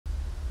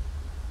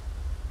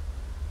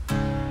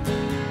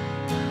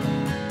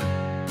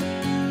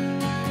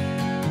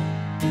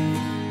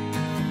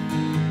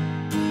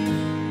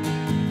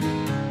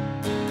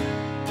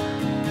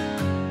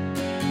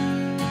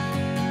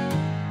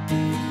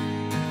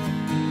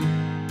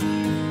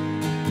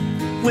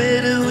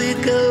Where do we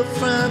go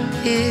from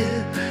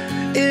here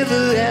if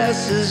the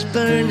house is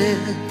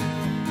burning?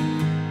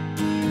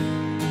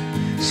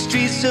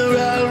 Streets are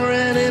all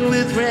running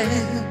with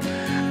rain.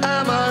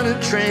 I'm on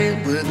a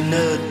train with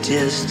no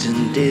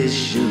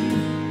destination.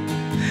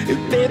 If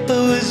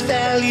paper was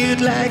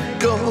valued like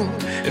gold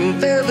and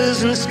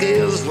feathers and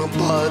scales were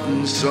bought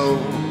and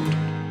sold,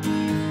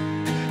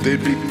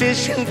 they'd be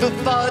fishing for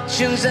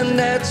fortunes, and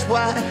that's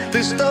why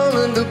they've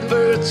stolen the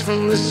birds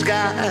from the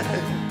sky.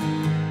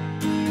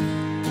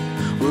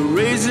 We're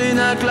raising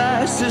our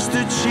glasses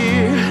to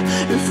cheer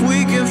if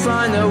we can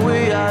find our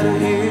way out of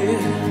here.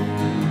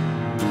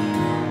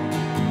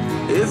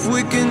 If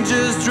we can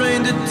just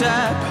drain the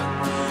tap,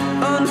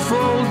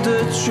 unfold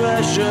the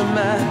treasure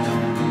map,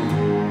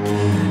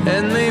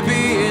 and maybe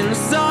in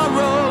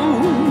sorrow,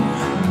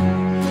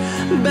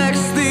 back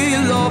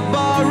steal or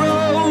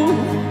borrow.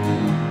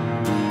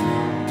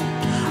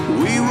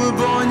 We were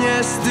born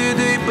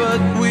yesterday, but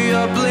we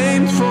are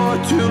blamed for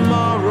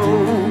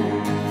tomorrow.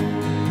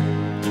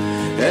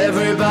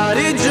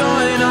 Everybody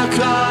join our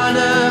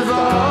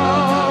carnival,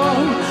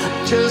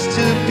 just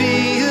to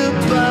be a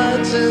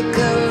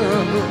particle.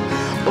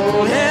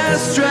 Old hair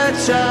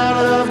stretch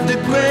out of the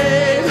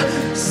grave,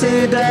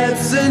 say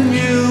that's a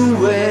new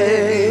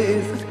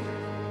wave.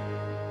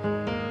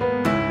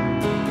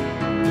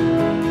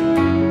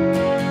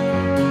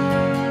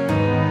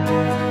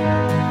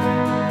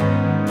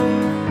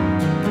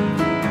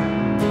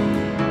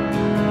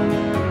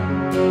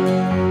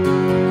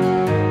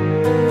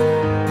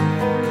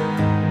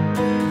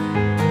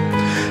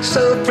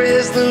 So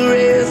praise the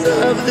rays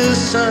of the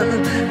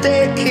sun,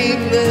 they keep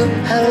them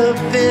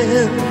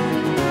helping.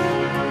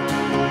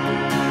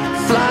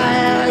 Fly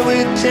high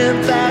with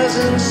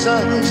 10,000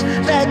 songs,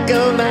 let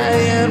go my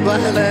hand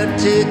while I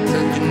take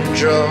the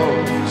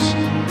controls.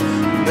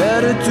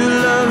 Better to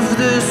love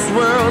this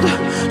world,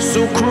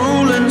 so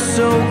cruel and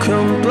so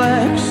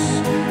complex,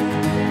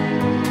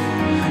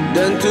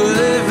 than to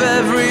live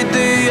every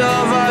day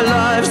of our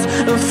lives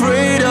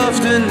afraid of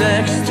the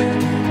next.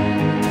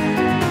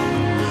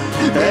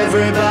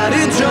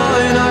 Everybody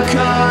join our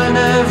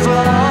carnival,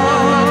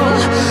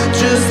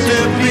 just to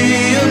be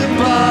a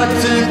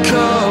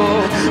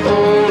particle.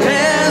 Old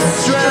hair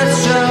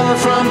stretch out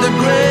from the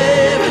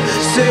grave,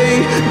 say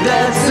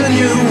that's a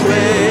new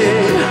way.